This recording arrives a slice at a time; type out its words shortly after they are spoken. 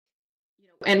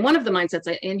And one of the mindsets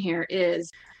in here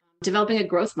is developing a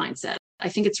growth mindset. I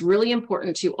think it's really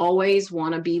important to always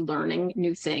want to be learning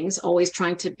new things, always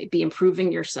trying to be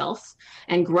improving yourself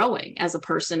and growing as a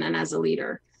person and as a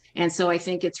leader. And so I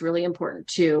think it's really important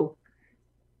to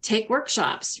take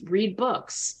workshops, read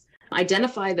books,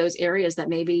 identify those areas that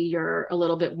maybe you're a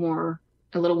little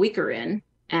weaker in,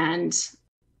 and,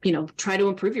 try to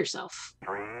improve yourself.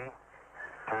 3,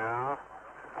 2, 1,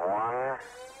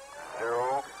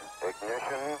 0,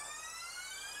 ignition,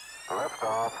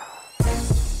 liftoff.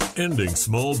 Ending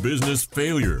small business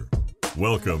failure.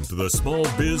 Welcome to the Small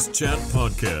Biz Chat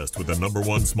podcast with the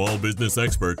 #1 small business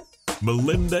expert,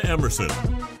 Melinda Emerson.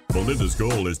 Melinda's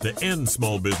goal is to end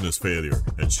small business failure,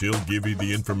 and she'll give you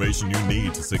the information you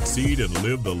need to succeed and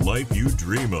live the life you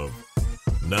dream of.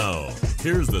 Now,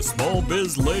 here's the small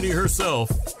biz lady herself,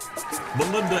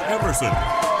 Melinda Emerson.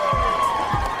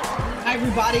 Hi,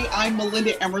 everybody. I'm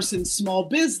Melinda Emerson, Small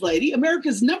Biz Lady,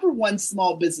 America's #1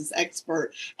 small business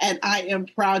expert. And I am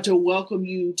proud to welcome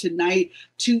you tonight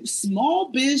to Small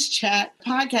Biz Chat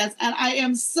podcast. And I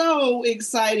am so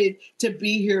excited to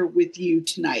be here with you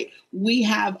tonight. We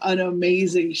have an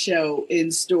amazing show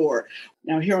in store.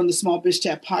 Now, here on the Small Biz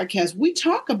Chat podcast, we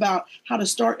talk about how to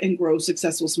start and grow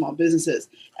successful small businesses.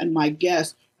 And my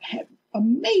guests have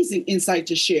amazing insight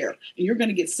to share. And you're going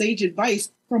to get sage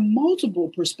advice from multiple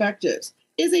perspectives.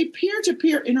 It's a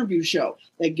peer-to-peer interview show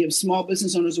that gives small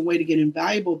business owners a way to get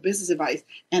invaluable business advice.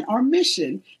 And our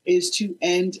mission is to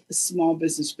end small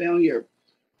business failure.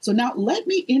 So now let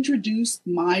me introduce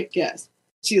my guest.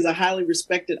 She is a highly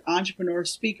respected entrepreneur,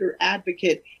 speaker,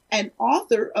 advocate, and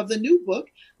author of the new book,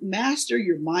 Master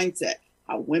Your Mindset,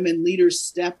 How Women Leaders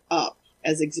Step Up.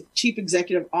 As Chief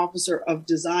Executive Officer of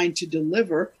Design to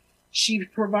Deliver, she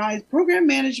provides program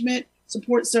management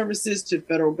support services to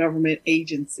federal government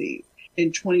agencies.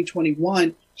 In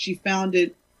 2021, she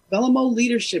founded Velamo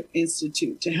Leadership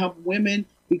Institute to help women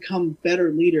become better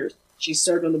leaders. She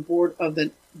served on the board of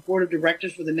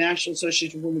directors for the National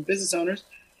Association of Women Business Owners,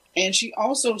 and she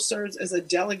also serves as a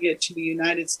delegate to the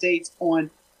United States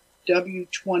on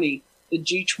W20, the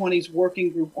G20's working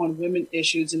group on women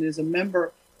issues, and is a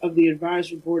member of the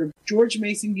advisory board of George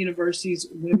Mason University's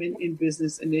Women in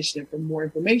Business Initiative. For more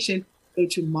information, go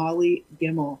to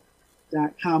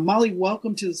mollygimmel.com. Molly,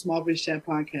 welcome to the Small Biz Chat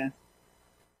podcast.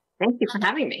 Thank you for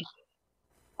having me.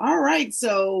 All right.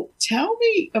 So tell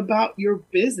me about your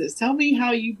business. Tell me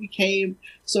how you became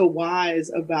so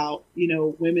wise about,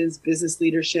 women's business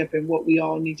leadership and what we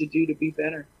all need to do to be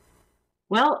better.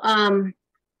 Well, I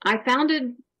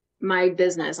co-founded my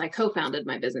business, I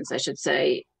should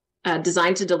say,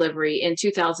 Design to Delivery in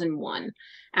 2001,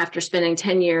 after spending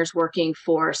 10 years working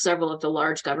for several of the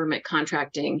large government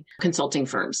contracting consulting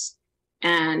firms.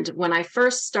 And when I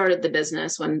first started the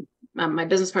business, when my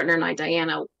business partner and I,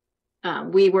 Diana,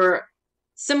 we were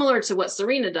similar to what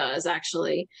Serena does,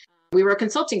 actually. We were a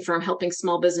consulting firm helping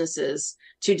small businesses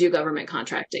to do government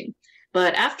contracting.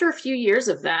 But after a few years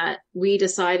of that, we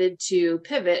decided to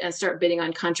pivot and start bidding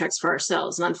on contracts for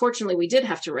ourselves. And unfortunately, we did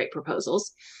have to write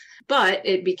proposals, but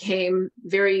it became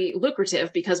very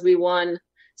lucrative because we won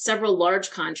several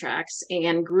large contracts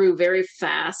and grew very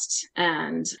fast.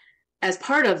 And as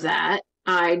part of that,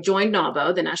 I joined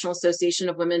NAWBO, the National Association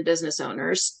of Women Business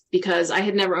Owners, because I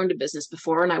had never owned a business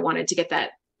before and I wanted to get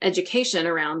that education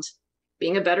around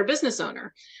being a better business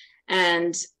owner.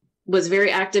 And was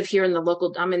very active here in the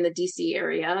local, I'm in the DC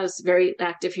area. I was very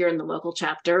active here in the local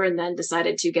chapter, and then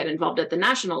decided to get involved at the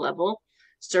national level,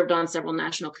 served on several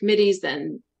national committees,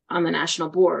 then on the national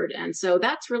board. And so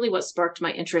that's really what sparked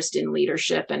my interest in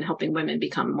leadership and helping women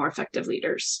become more effective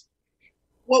leaders.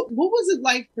 What was it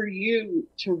like for you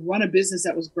to run a business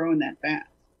that was growing that fast?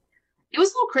 It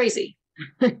was a little crazy.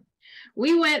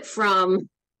 We went from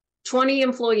 20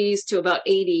 employees to about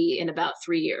 80 in about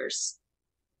 3 years.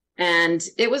 And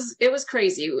it was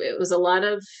crazy. It was a lot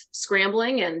of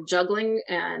scrambling and juggling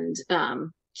and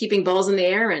keeping balls in the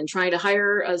air and trying to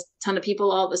hire a ton of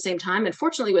people all at the same time. And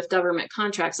fortunately, with government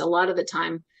contracts, a lot of the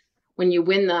time when you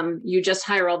win them, you just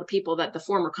hire all the people that the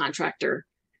former contractor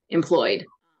employed.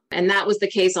 And that was the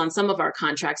case on some of our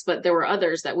contracts, but there were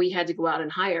others that we had to go out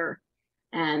and hire.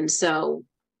 And so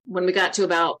when we got to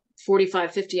about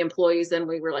 45, 50 employees, then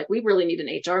we were like, we really need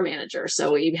an HR manager.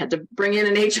 So we had to bring in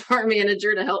an HR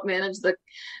manager to help manage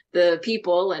the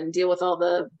people and deal with all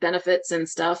the benefits and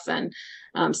stuff. And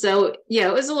so, yeah,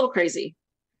 it was a little crazy,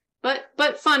 but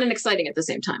fun and exciting at the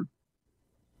same time.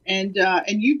 And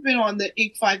you've been on the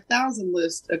Inc. 5000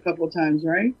 list a couple of times,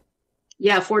 right?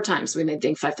 Yeah, 4 times we made the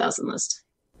Inc. 5000 list.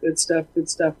 Good stuff. Good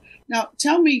stuff. Now,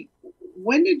 tell me,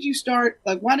 when did you start?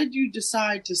 Why did you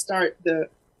decide to start the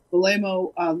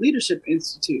Velamo Leadership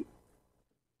Institute?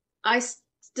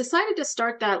 decided to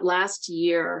start that last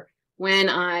year when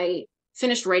I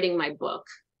finished writing my book,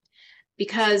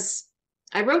 because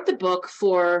I wrote the book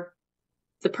for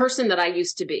the person that I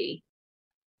used to be.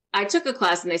 I took a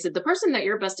class and they said, the person that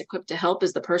you're best equipped to help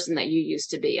is the person that you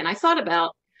used to be. And I thought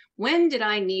about, when did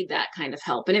I need that kind of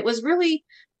help? And it was really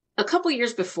a couple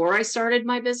years before I started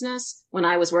my business, when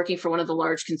I was working for one of the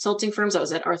large consulting firms. I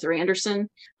was at Arthur Andersen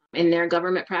in their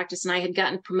government practice, and I had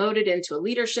gotten promoted into a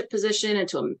leadership position,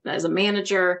 as a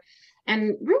manager,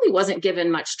 and really wasn't given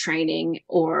much training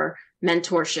or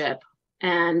mentorship.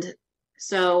 And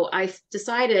so I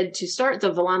decided to start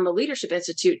the Valama Leadership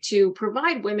Institute to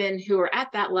provide women who are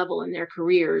at that level in their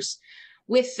careers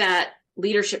with that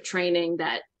leadership training,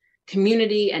 that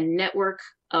community and network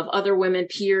of other women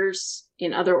peers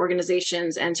in other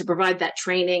organizations, and to provide that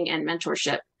training and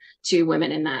mentorship to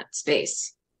women in that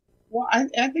space. Well,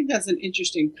 I think that's an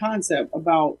interesting concept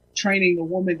about training the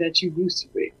woman that you used to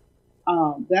be.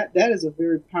 That is a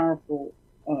very powerful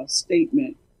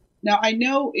statement. Now, I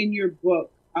know in your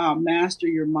book, Master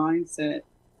Your Mindset,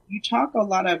 you talk a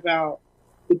lot about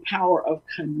the power of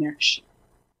connection.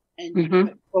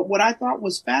 And but what I thought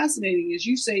was fascinating is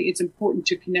you say it's important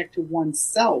to connect to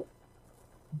oneself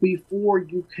before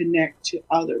you connect to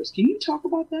others. Can you talk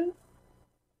about that?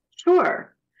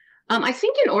 Sure. I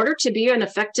think in order to be an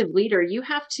effective leader, you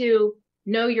have to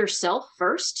know yourself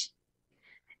first.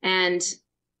 And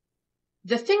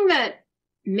the thing that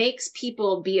makes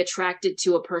people be attracted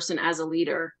to a person as a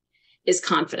leader is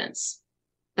confidence.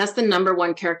 That's the number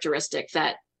one characteristic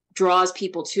that draws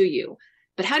people to you.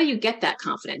 But how do you get that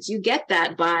confidence? You get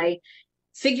that by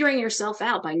figuring yourself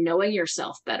out, by knowing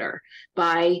yourself better,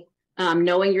 by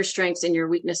knowing your strengths and your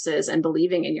weaknesses and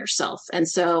believing in yourself. And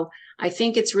so I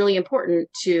think it's really important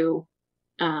to,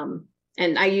 and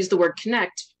I use the word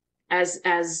connect as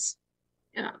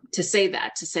to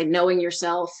say knowing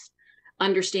yourself,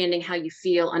 understanding how you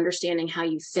feel, understanding how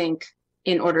you think,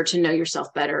 in order to know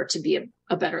yourself better, to be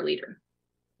a better leader.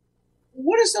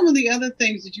 What are some of the other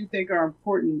things that you think are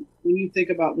important when you think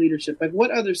about leadership? Like,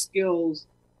 what other skills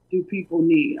do people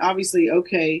need? Obviously,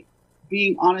 okay,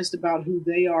 being honest about who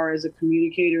they are as a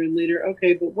communicator and leader.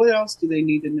 Okay, but what else do they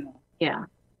need to know? Yeah.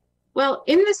 Well,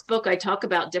 in this book, I talk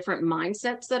about different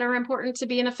mindsets that are important to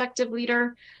be an effective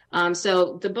leader.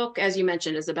 So the book, as you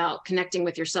mentioned, is about connecting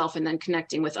with yourself and then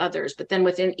connecting with others. But then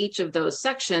within each of those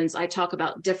sections, I talk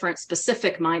about different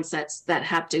specific mindsets that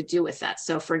have to do with that.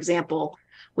 So for example,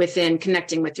 within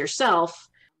connecting with yourself,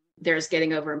 there's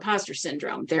getting over imposter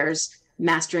syndrome. There's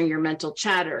mastering your mental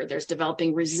chatter. There's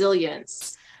developing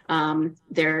resilience.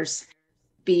 There's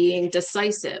being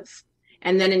decisive.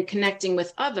 And then in connecting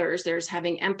with others, there's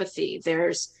having empathy.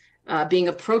 There's being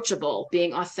approachable,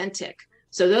 being authentic.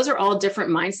 So those are all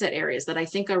different mindset areas that I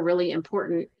think are really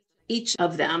important. Each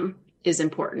of them is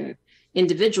important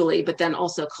individually, but then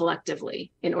also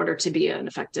collectively in order to be an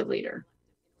effective leader.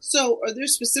 So are there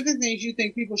specific things you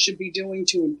think people should be doing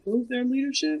to improve their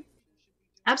leadership?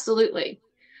 Absolutely.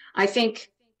 I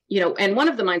think, and one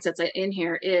of the mindsets in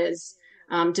here is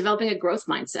developing a growth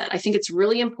mindset. I think it's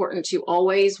really important to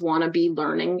always want to be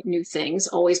learning new things,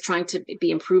 always trying to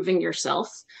be improving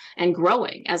yourself and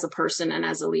growing as a person and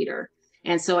as a leader.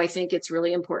 And so I think it's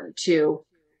really important to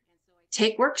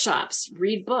take workshops,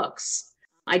 read books,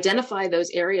 identify those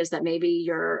areas that maybe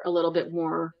you're a little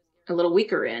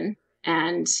weaker in,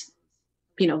 and,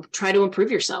 try to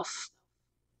improve yourself.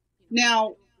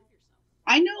 Now,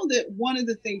 I know that one of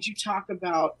the things you talk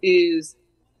about is,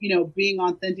 being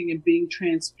authentic and being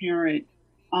transparent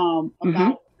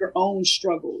about your own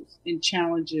struggles and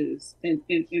challenges and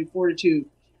fortitude.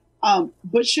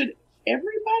 But should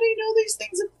everybody know these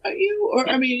things about you? Or,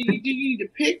 do you need to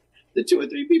pick the 2 or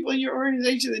 3 people in your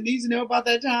organization that needs to know about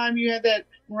that time you had that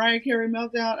Mariah Carey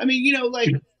meltdown?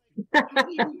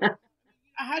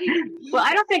 How do you Well,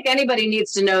 I don't think anybody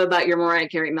needs to know about your Mariah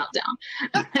Carey meltdown.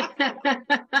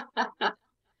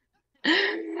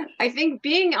 I think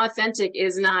being authentic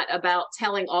is not about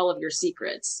telling all of your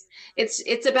secrets.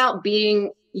 It's about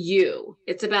being you.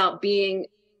 It's about being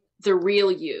the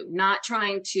real you, not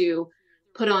trying to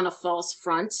put on a false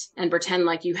front and pretend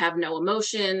like you have no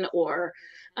emotion or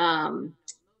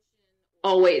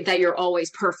that you're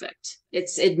always perfect.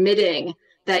 It's admitting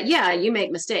that, yeah, you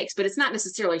make mistakes, but it's not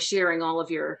necessarily sharing all of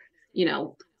your,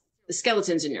 the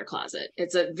skeletons in your closet.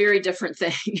 It's a very different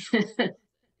thing.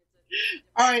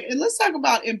 All right. And let's talk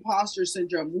about imposter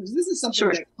syndrome, because this is something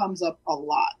that comes up a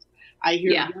lot. I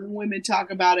hear young women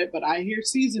talk about it, but I hear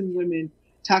seasoned women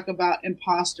talk about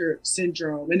imposter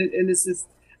syndrome. And it's this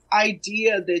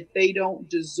idea that they don't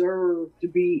deserve to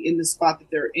be in the spot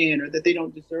that they're in, or that they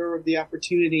don't deserve the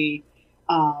opportunity,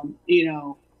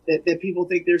 that people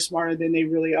think they're smarter than they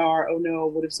really are. Oh no,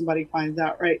 what if somebody finds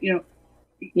out, right?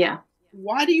 Yeah.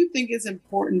 Why do you think it's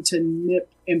important to nip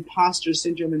imposter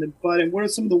syndrome in the bud? And what are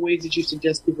some of the ways that you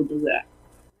suggest people do that?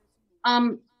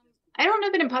 I don't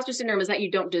know that imposter syndrome is that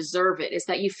you don't deserve it. It's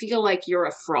that you feel like you're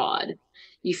a fraud.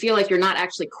 You feel like you're not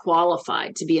actually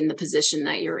qualified to be in the position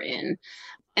that you're in.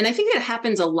 And I think it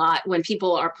happens a lot when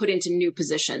people are put into new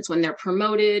positions, when they're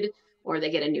promoted or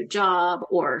they get a new job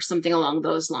or something along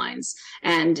those lines.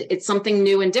 And it's something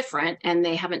new and different, and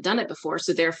they haven't done it before.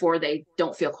 So therefore, they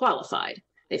don't feel qualified.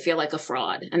 They feel like a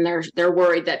fraud, and they're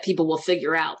worried that people will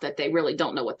figure out that they really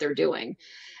don't know what they're doing.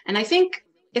 And I think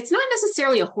it's not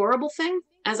necessarily a horrible thing.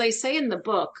 As I say in the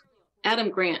book, Adam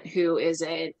Grant, who is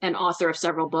an author of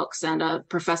several books and a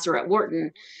professor at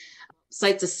Wharton,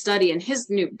 cites a study in his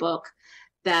new book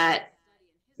that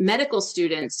medical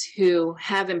students who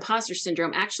have imposter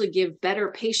syndrome actually give better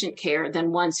patient care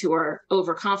than ones who are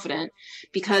overconfident,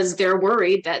 because they're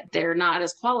worried that they're not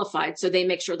as qualified. So they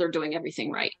make sure they're doing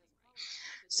everything right.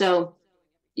 So,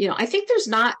 I think it's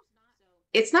not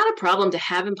a problem to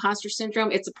have imposter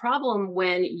syndrome. It's a problem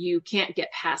when you can't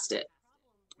get past it,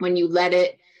 when you let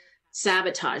it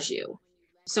sabotage you.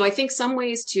 So I think some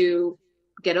ways to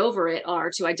get over it are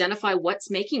to identify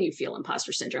what's making you feel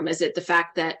imposter syndrome. Is it the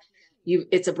fact that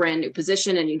it's a brand new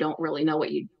position and you don't really know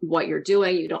what you're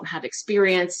doing? You don't have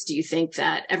experience? Do you think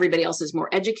that everybody else is more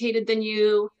educated than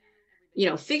you?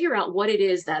 Figure out what it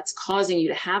is that's causing you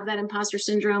to have that imposter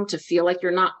syndrome, to feel like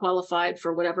you're not qualified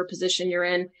for whatever position you're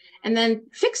in, and then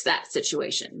fix that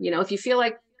situation. If you feel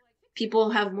like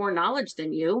people have more knowledge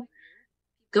than you,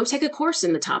 go take a course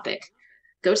in the topic,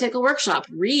 go take a workshop,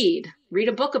 read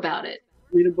a book about it.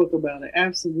 Read a book about it.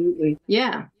 Absolutely.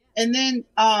 Yeah. And then,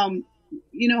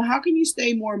 how can you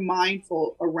stay more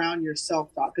mindful around your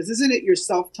self-talk? Because isn't it your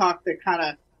self-talk that kind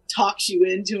of talks you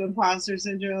into imposter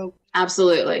syndrome?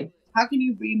 Absolutely. How can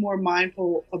you be more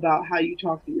mindful about how you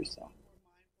talk to yourself?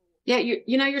 Yeah,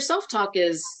 your self-talk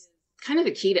is kind of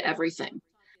the key to everything.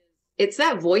 It's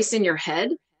that voice in your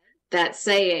head that's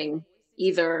saying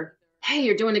either, hey,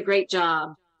 you're doing a great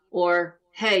job, or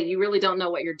hey, you really don't know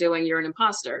what you're doing, you're an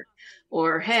imposter,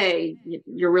 or hey,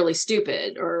 you're really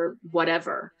stupid, or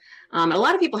whatever. A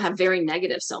lot of people have very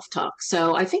negative self-talk.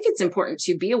 So I think it's important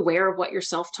to be aware of what your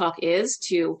self-talk is,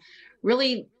 to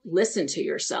really listen to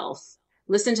yourself.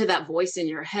 Listen to that voice in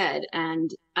your head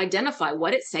and identify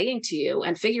what it's saying to you,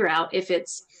 and figure out if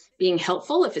it's being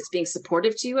helpful, if it's being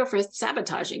supportive to you, or if it's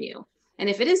sabotaging you. And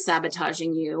if it is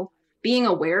sabotaging you, being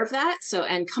aware of that.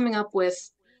 And coming up with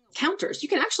counters. You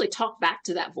can actually talk back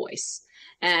to that voice.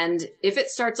 And if it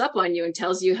starts up on you and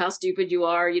tells you how stupid you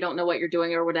are, you don't know what you're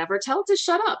doing or whatever, tell it to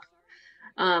shut up.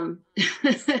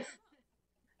 Exactly.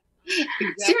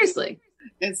 Seriously.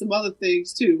 And some other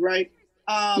things too, right?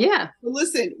 Yeah.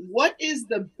 Listen, what is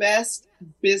the best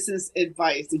business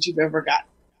advice that you've ever gotten?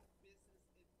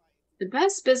 The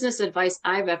best business advice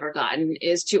I've ever gotten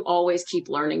is to always keep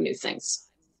learning new things.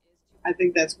 I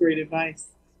think that's great advice.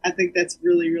 I think that's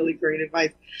really, really great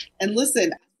advice. And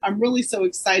listen, I'm really so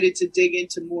excited to dig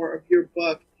into more of your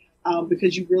book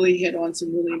because you really hit on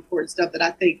some really important stuff that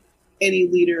I think any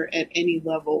leader at any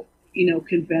level,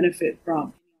 can benefit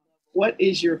from. What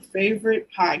is your favorite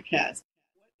podcast?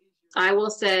 I will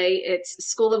say it's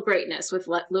School of Greatness with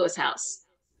Lewis House.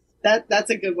 That's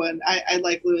a good one. I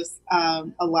like Lewis a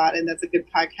lot, and that's a good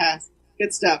podcast.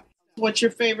 Good stuff. What's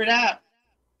your favorite app?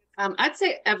 I'd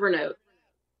say Evernote.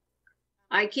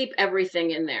 I keep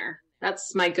everything in there.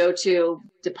 That's my go-to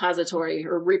depository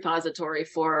or repository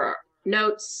for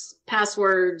notes,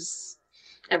 passwords,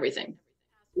 everything.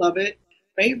 Love it.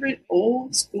 Favorite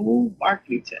old school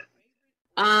marketing tip?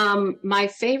 My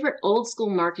favorite old school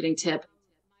marketing tip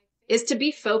is to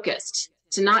be focused,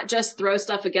 to not just throw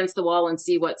stuff against the wall and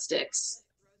see what sticks,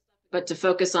 but to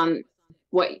focus on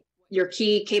what your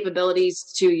key capabilities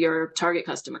to your target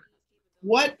customer.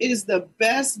 What is the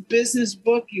best business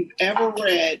book you've ever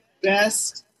read?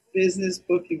 Best business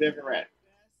book you've ever read?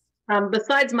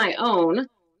 Besides my own,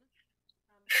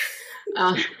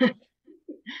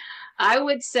 I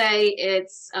would say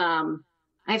it's, I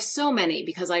have so many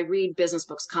because I read business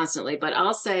books constantly, but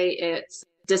I'll say it's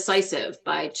Decisive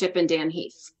by Chip and Dan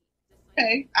Heath.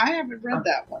 Okay, I haven't read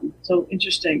that one. So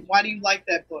interesting. Why do you like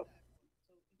that book?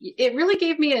 It really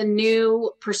gave me a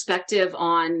new perspective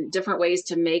on different ways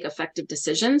to make effective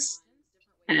decisions.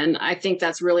 And I think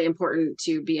that's really important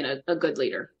to being a good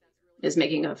leader, is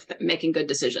making good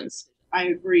decisions. I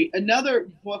agree. Another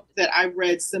book that I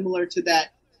read similar to that,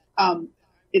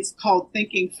 it's called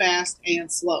Thinking Fast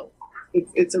and Slow.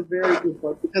 It's a very good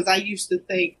book because I used to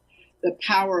think the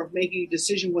power of making a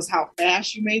decision was how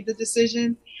fast you made the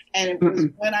decision. And it was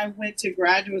when I went to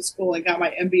graduate school and got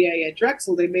my MBA at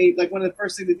Drexel, they made, like, one of the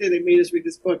first things they did, they made us read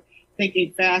this book,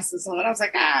 Thinking Fast and so on. And I was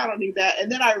like, I don't need that.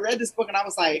 And then I read this book and I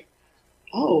was like,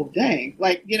 oh, dang.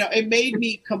 Like, you know, it made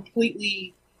me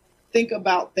completely think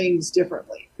about things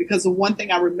differently. Because the one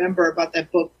thing I remember about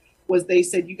that book was they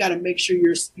said, you got to make sure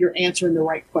you're answering the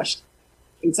right question.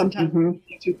 And sometimes if you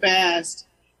think too fast,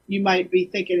 you might be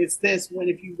thinking it's this, when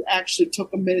if you actually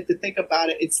took a minute to think about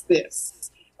it, it's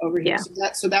this over here.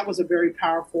 Yeah. So that was a very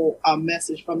powerful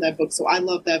message from that book. So I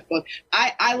love that book.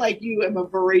 I, like you, am a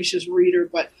voracious reader,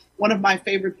 but one of my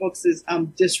favorite books is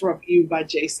Disrupt You by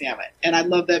Jay Samit. And I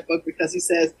love that book because he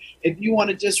says, if you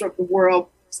want to disrupt the world,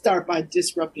 start by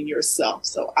disrupting yourself.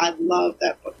 So I love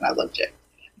that book and I love Jay.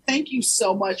 Thank you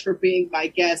so much for being my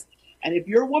guest. And if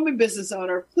you're a woman business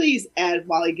owner, please add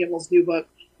Molly Gimmel's new book,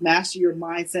 Master Your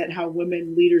Mindset, How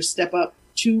Women Leaders Step Up,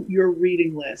 to your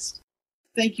reading list.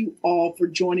 Thank you all for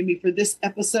joining me for this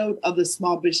episode of the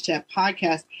Small Biz Chat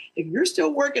podcast. If you're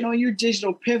still working on your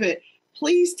digital pivot,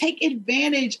 please take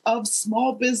advantage of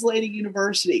Small BizLady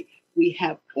University. We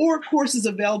have 4 courses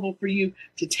available for you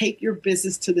to take your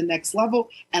business to the next level.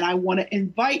 And I want to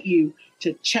invite you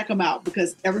to check them out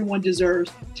because everyone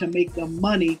deserves to make the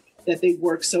money that they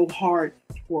work so hard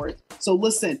for. So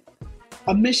listen,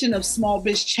 a mission of Small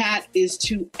Biz Chat is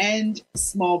to end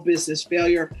small business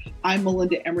failure. I'm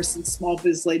Melinda Emerson, Small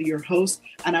BizLady, your host,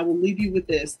 and I will leave you with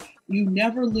this. You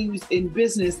never lose in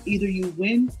business. Either you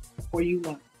win or you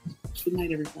learn. Good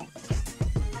night, everybody.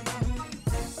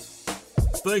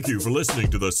 Thank you for listening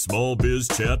to the Small Biz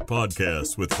Chat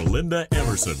podcast with Melinda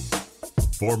Emerson.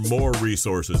 For more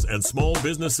resources and small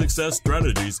business success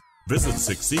strategies, visit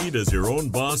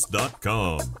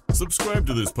succeedasyourownboss.com. Subscribe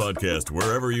to this podcast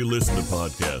wherever you listen to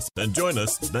podcasts and join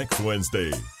us next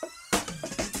Wednesday.